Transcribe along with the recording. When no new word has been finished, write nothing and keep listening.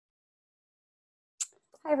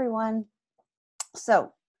Hi, everyone.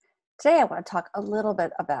 So today I want to talk a little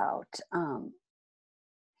bit about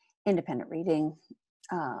independent reading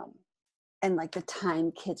um, and like the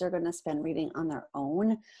time kids are going to spend reading on their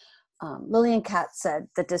own. Lillian Katz said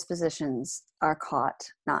that dispositions are caught,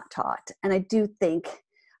 not taught. And I do think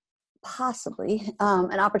possibly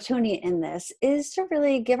an opportunity in this is to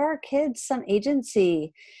really give our kids some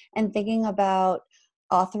agency and thinking about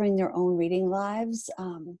authoring their own reading lives.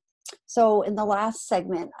 So in the last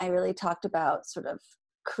segment, I really talked about sort of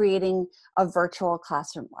creating a virtual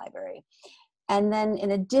classroom library. And then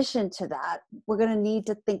in addition to that, we're going to need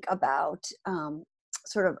to think about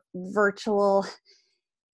sort of virtual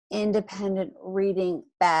independent reading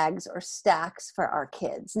bags or stacks for our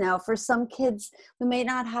kids. Now, for some kids, we may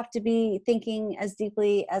not have to be thinking as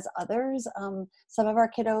deeply as others. Some of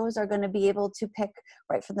our kiddos are going to be able to pick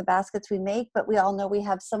right from the baskets we make, but we all know we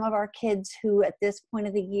have some of our kids who at this point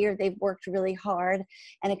of the year, they've worked really hard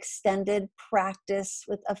and extended practice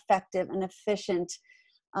with effective and efficient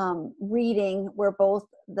reading where both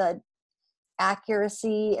the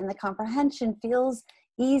accuracy and the comprehension feels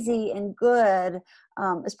easy and good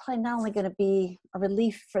is probably not only going to be a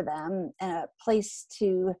relief for them and a place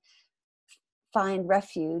to find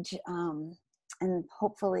refuge and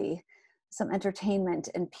hopefully some entertainment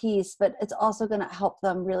and peace, but it's also going to help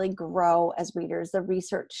them really grow as readers. The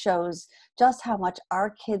research shows just how much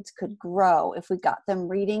our kids could grow if we got them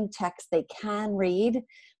reading text they can read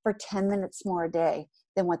for 10 minutes more a day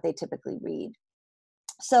than what they typically read.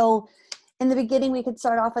 So in the beginning, we could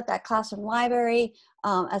start off with that classroom library.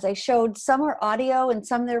 As I showed, some are audio and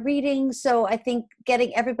some they're reading. So I think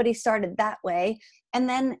getting everybody started that way. And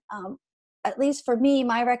then, at least for me,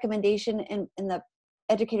 my recommendation in the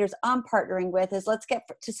educators I'm partnering with is let's get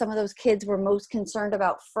to some of those kids we're most concerned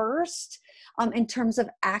about first in terms of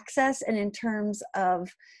access and in terms of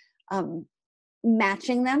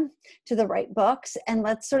matching them to the right books. And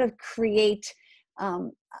let's sort of create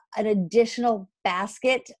an additional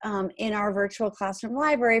basket in our virtual classroom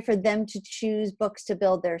library for them to choose books to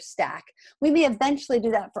build their stack. We may eventually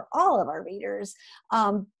do that for all of our readers,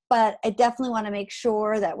 but I definitely want to make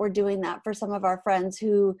sure that we're doing that for some of our friends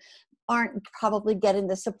who aren't probably getting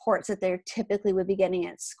the supports that they typically would be getting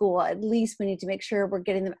at school. At least we need to make sure we're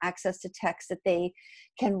getting them access to text that they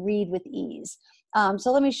can read with ease.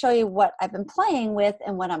 So let me show you what I've been playing with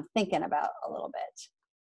and what I'm thinking about a little bit.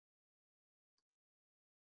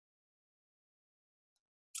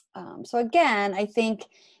 So again, I think,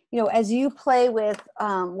 as you play with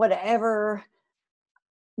whatever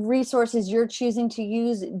resources you're choosing to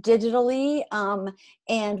use digitally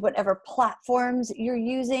and whatever platforms you're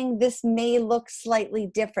using, this may look slightly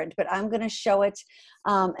different, but I'm going to show it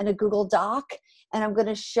in a Google Doc, and I'm going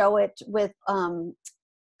to show it with I'm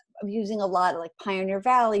using a lot of like Pioneer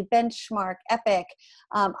Valley, Benchmark, Epic.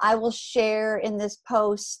 I will share in this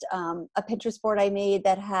post a Pinterest board I made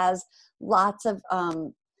that has lots of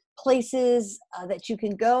places that you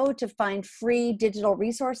can go to find free digital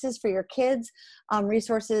resources for your kids,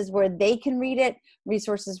 resources where they can read it,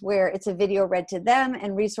 resources where it's a video read to them,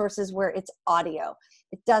 and resources where it's audio.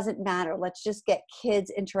 It doesn't matter. Let's just get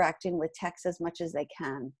kids interacting with text as much as they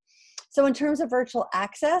can. So in terms of virtual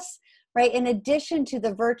access, right, in addition to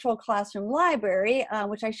the virtual classroom library,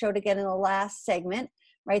 which I showed again in the last segment,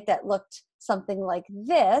 right, that looked something like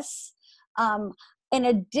this, in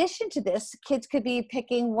addition to this, kids could be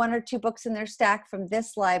picking 1 or 2 books in their stack from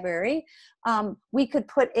this library. We could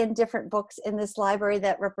put in different books in this library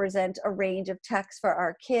that represent a range of texts for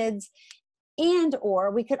our kids, and or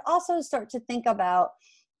we could also start to think about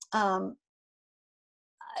a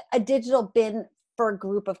digital bin for a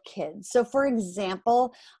group of kids. So for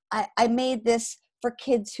example, I made this for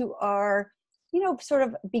kids who are, sort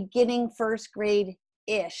of beginning first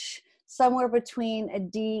grade-ish, somewhere between a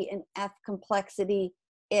D and F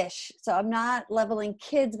complexity-ish. So I'm not leveling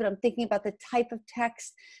kids, but I'm thinking about the type of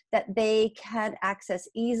text that they can access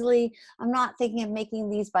easily. I'm not thinking of making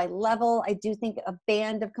these by level. I do think a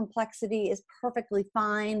band of complexity is perfectly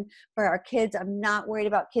fine for our kids. I'm not worried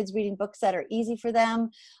about kids reading books that are easy for them.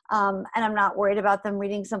 And I'm not worried about them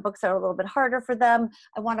reading some books that are a little bit harder for them.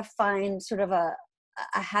 I want to find sort of a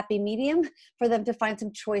happy medium for them to find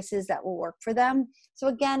some choices that will work for them. So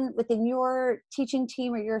again, within your teaching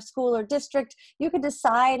team or your school or district, you can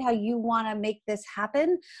decide how you want to make this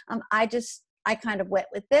happen. I kind of went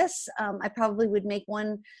with this. I probably would make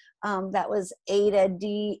one that was A to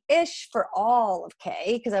D-ish for all of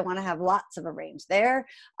K, because I want to have lots of a range there.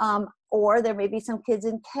 Or there may be some kids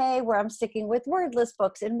in K where I'm sticking with wordless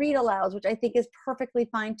books and read alouds, which I think is perfectly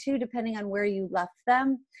fine too, depending on where you left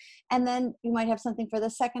them. And then you might have something for the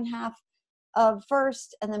second half of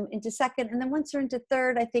first, and then into second. And then once you're into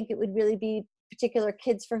third, I think it would really be particular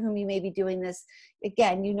kids for whom you may be doing this.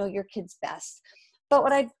 Again, you know your kids best. But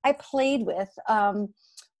what I played with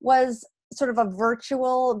was sort of a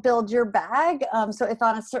virtual build your bag. So if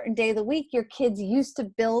on a certain day of the week, your kids used to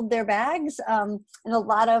build their bags, and a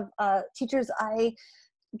lot of teachers I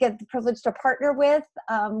get the privilege to partner with,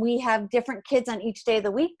 we have different kids on each day of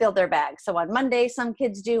the week build their bags. So on Monday, some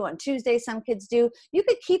kids do, on Tuesday, some kids do. You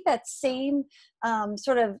could keep that same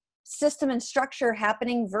sort of system and structure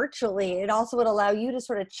happening virtually. It also would allow you to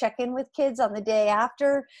sort of check in with kids on the day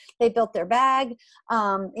after they built their bag,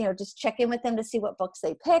 just check in with them to see what books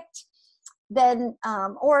they picked. Then,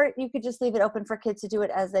 or you could just leave it open for kids to do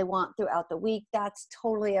it as they want throughout the week. That's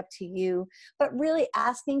totally up to you. But really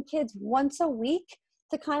asking kids once a week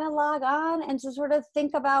to kind of log on and to sort of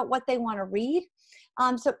think about what they want to read.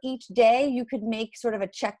 So each day you could make sort of a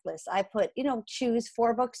checklist. I put, choose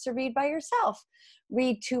 4 books to read by yourself,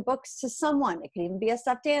 read 2 books to someone. It could even be a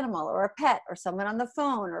stuffed animal or a pet or someone on the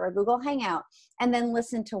phone or a Google Hangout, and then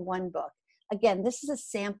listen to 1 book. Again, this is a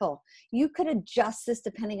sample. You could adjust this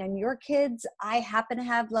depending on your kids. I happen to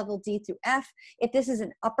have level D through F. If this is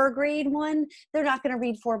an upper grade one, they're not going to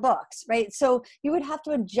read 4 books, right? So you would have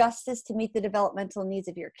to adjust this to meet the developmental needs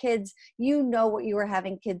of your kids. You know what you are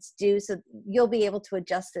having kids do, so you'll be able to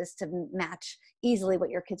adjust this to match easily what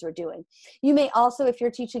your kids are doing. You may also, if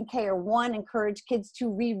you're teaching K or 1, encourage kids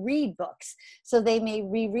to reread books. So they may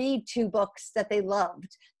reread 2 books that they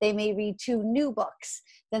loved. They may read 2 new books.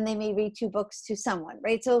 Then they may read 2 books to someone,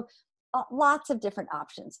 right? So lots of different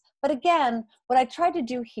options. But again, what I tried to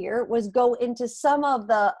do here was go into some of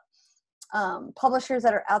the publishers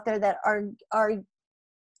that are out there that are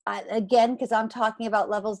again, because I'm talking about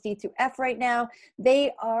levels D through F right now,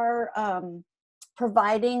 they are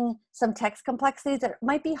providing some text complexities that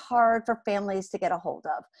might be hard for families to get a hold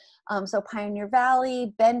of. So Pioneer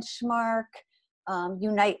Valley, Benchmark,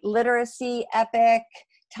 Unite Literacy, Epic,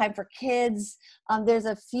 Time for Kids. There's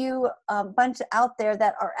a few bunch out there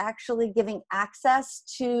that are actually giving access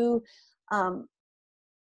to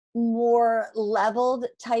more leveled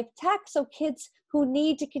type text. So kids who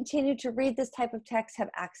need to continue to read this type of text have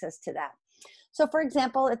access to that. So for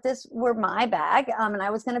example, if this were my bag and I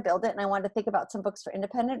was going to build it and I wanted to think about some books for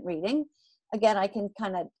independent reading, again, I can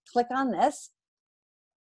kind of click on this.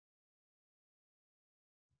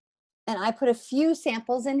 And I put a few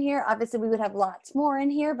samples in here. Obviously, we would have lots more in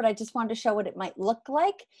here, but I just wanted to show what it might look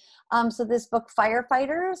like. So this book,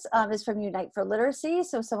 Firefighters, is from Unite for Literacy.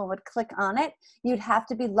 So if someone would click on it, you'd have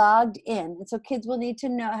to be logged in. And so kids will need to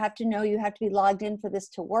have to know you have to be logged in for this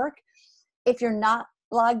to work. If you're not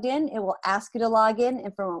logged in, it will ask you to log in.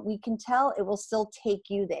 And from what we can tell, it will still take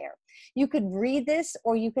you there. You could read this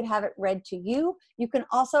or you could have it read to you. You can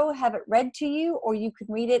also have it read to you or you could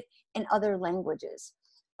read it in other languages.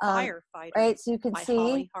 Firefighter, right, so you can see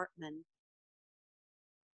Holly Hartman.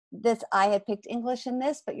 This, I had picked English in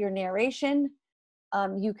this, but your narration,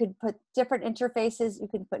 you could put different interfaces. You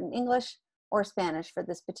can put in English or Spanish for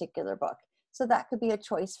this particular book. So that could be a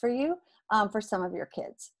choice for you for some of your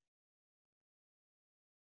kids.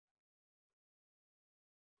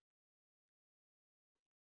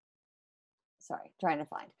 Sorry, trying to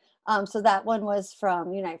find. So that one was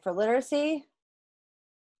from Unite for Literacy.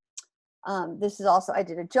 This is also, I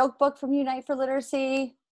did a joke book from Unite for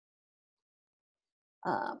Literacy.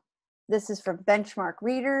 This is from Benchmark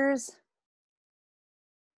Readers.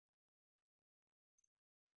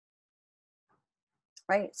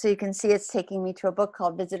 Right, so you can see it's taking me to a book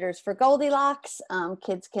called Visitors for Goldilocks.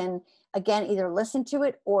 Kids can, again, either listen to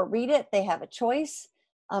it or read it. They have a choice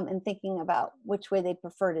in thinking about which way they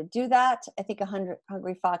prefer to do that. I think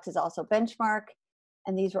Hungry Fox is also Benchmark,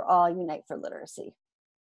 and these were all Unite for Literacy.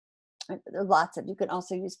 There are lots of, you can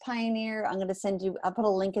also use Pioneer. I'm going to send you, I'll put a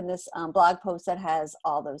link in this blog post that has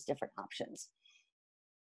all those different options.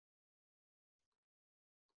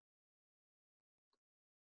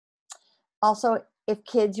 Also, if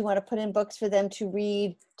kids, you want to put in books for them to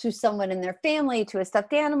read to someone in their family, to a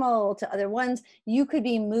stuffed animal, to other ones, you could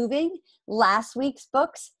be moving last week's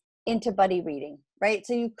books into buddy reading, right?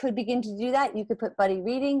 So you could begin to do that. You could put buddy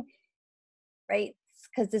reading, right?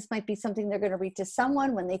 Because this might be something they're going to read to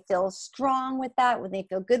someone when they feel strong with that, when they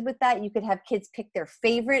feel good with that. You could have kids pick their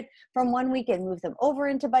favorite from one week and move them over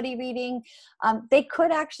into buddy reading. They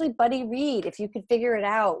could actually buddy read if you could figure it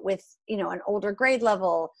out with, an older grade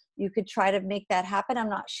level, you could try to make that happen. I'm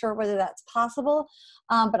not sure whether that's possible,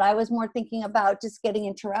 but I was more thinking about just getting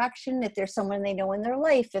interaction. If there's someone they know in their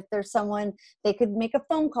life, if there's someone they could make a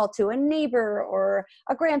phone call to, a neighbor or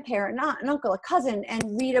a grandparent, not an uncle, a cousin, and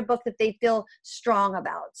read a book that they feel strong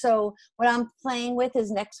about. So what I'm playing with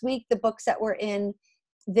is next week, the books that were in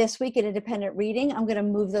this week in independent reading, I'm going to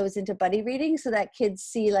move those into buddy reading so that kids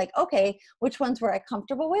see like, okay, which ones were I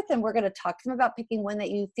comfortable with? And we're going to talk to them about picking one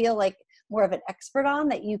that you feel like more of an expert on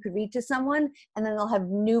that you could read to someone. And then they'll have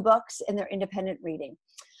new books in their independent reading.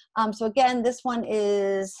 So again, this one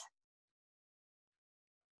is,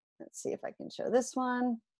 let's see if I can show this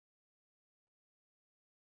one.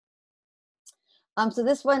 So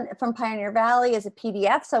this one from Pioneer Valley is a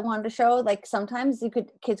PDF. So I wanted to show, like, sometimes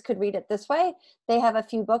kids could read it this way. They have a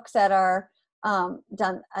few books that are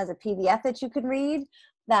done as a PDF that you can read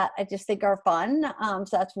that I just think are fun. So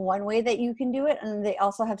that's one way that you can do it. And they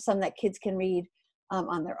also have some that kids can read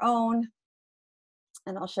on their own.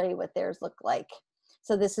 And I'll show you what theirs look like.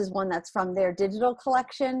 So this is one that's from their digital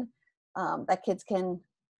collection that kids can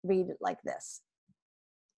read like this.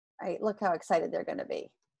 Right? Look how excited they're going to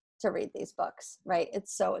be to read these books, right?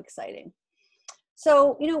 It's so exciting.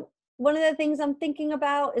 So, you know, one of the things I'm thinking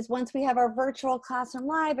about is once we have our virtual classroom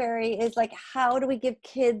library is like, how do we give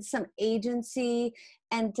kids some agency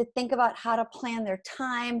and to think about how to plan their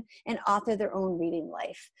time and author their own reading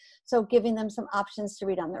life? So giving them some options to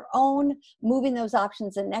read on their own, moving those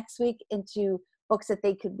options in next week into books that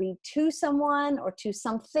they could read to someone or to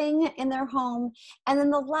something in their home. And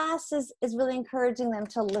then the last is really encouraging them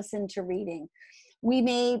to listen to reading. We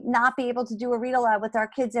may not be able to do a read aloud with our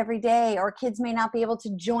kids every day, or kids may not be able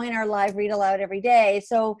to join our live read aloud every day.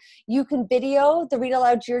 So you can video the read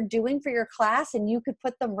alouds you're doing for your class and you could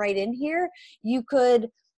put them right in here. You could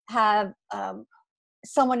have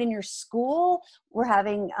someone in your school. We're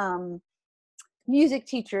having music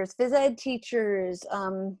teachers, phys ed teachers,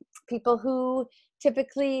 people who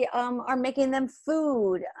typically are making them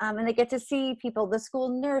food, and they get to see people, the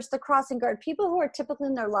school nurse, the crossing guard, people who are typically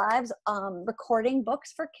in their lives recording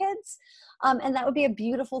books for kids. And that would be a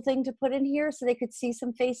beautiful thing to put in here so they could see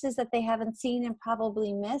some faces that they haven't seen and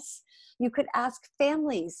probably miss. You could ask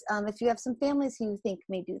families, if you have some families who you think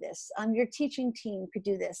may do this. Your teaching team could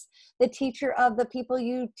do this. The teacher of the people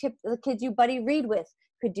the kids you buddy read with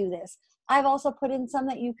could do this. I've also put in some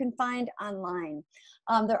that you can find online.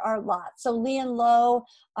 There are lots. So Leanne Lowe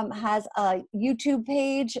has a YouTube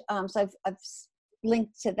page. So I've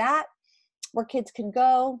linked to that where kids can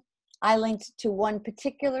go. I linked to one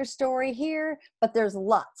particular story here, but there's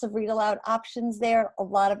lots of read aloud options there, a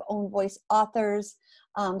lot of own voice authors.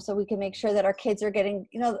 So we can make sure that our kids are getting,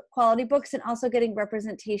 you know, quality books and also getting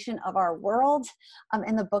representation of our world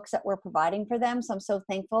in the books that we're providing for them. So I'm so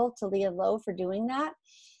thankful to Leanne Lowe for doing that.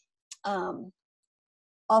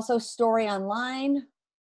 Also Story Online.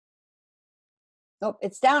 Oh,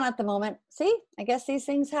 it's down at the moment. See, I guess these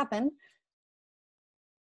things happen.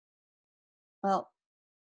 Well,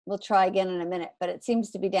 we'll try again in a minute, but it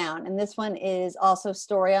seems to be down. And this one is also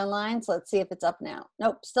Story Online. So let's see if it's up now.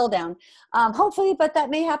 Nope, still down. Hopefully, but that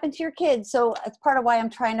may happen to your kids. So it's part of why I'm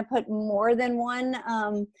trying to put more than one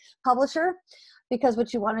publisher, because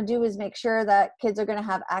what you want to do is make sure that kids are going to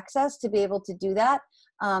have access to be able to do that.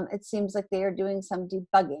 It seems like they are doing some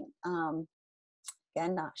debugging.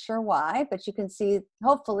 Again, not sure why, but you can see,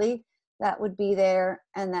 hopefully that would be there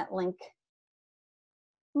and that link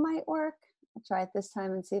might work. I'll try it this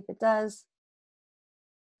time and see if it does.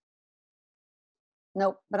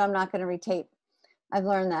 Nope, but I'm not going to retape. I've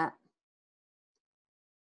learned that.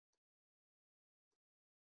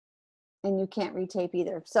 And you can't retape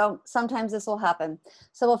either. So sometimes this will happen.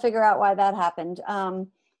 So we'll figure out why that happened.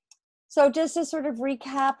 So just to sort of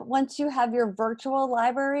recap, once you have your virtual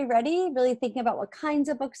library ready, really thinking about what kinds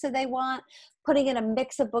of books do they want, putting in a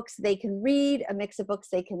mix of books they can read, a mix of books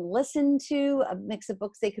they can listen to, a mix of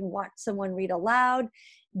books they can watch someone read aloud,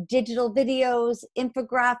 digital videos,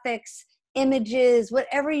 infographics, images,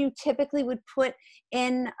 whatever you typically would put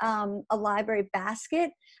in a library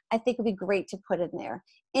basket, I think would be great to put in there.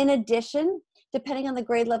 In addition, depending on the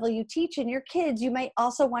grade level you teach and your kids, you might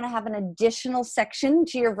also want to have an additional section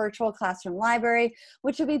to your virtual classroom library,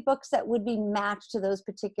 which would be books that would be matched to those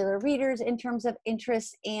particular readers in terms of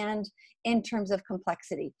interest and in terms of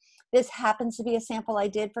complexity. This happens to be a sample I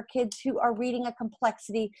did for kids who are reading a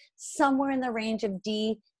complexity somewhere in the range of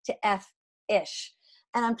D to F-ish.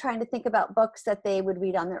 And I'm trying to think about books that they would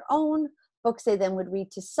read on their own, books they then would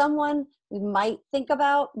read to someone. We might think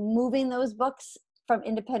about moving those books from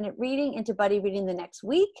independent reading into buddy reading the next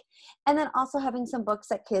week, and then also having some books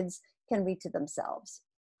that kids can read to themselves.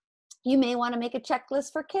 You may want to make a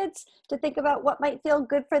checklist for kids to think about what might feel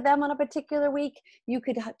good for them on a particular week. You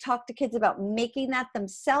could talk to kids about making that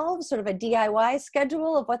themselves, sort of a DIY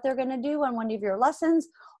schedule of what they're going to do on one of your lessons,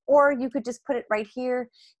 or you could just put it right here.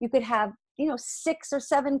 You could have, 6 or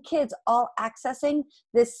 7 kids all accessing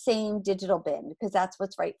this same digital bin because that's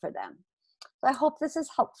what's right for them. So I hope this is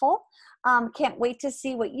helpful. Can't wait to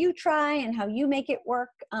see what you try and how you make it work.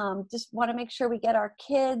 Just want to make sure we get our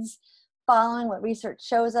kids following what research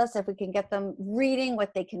shows us. If we can get them reading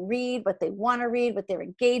what they can read, what they want to read, what they're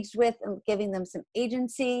engaged with, and giving them some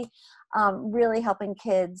agency, really helping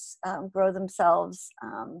kids grow themselves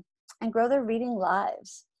and grow their reading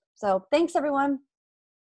lives. So thanks, everyone.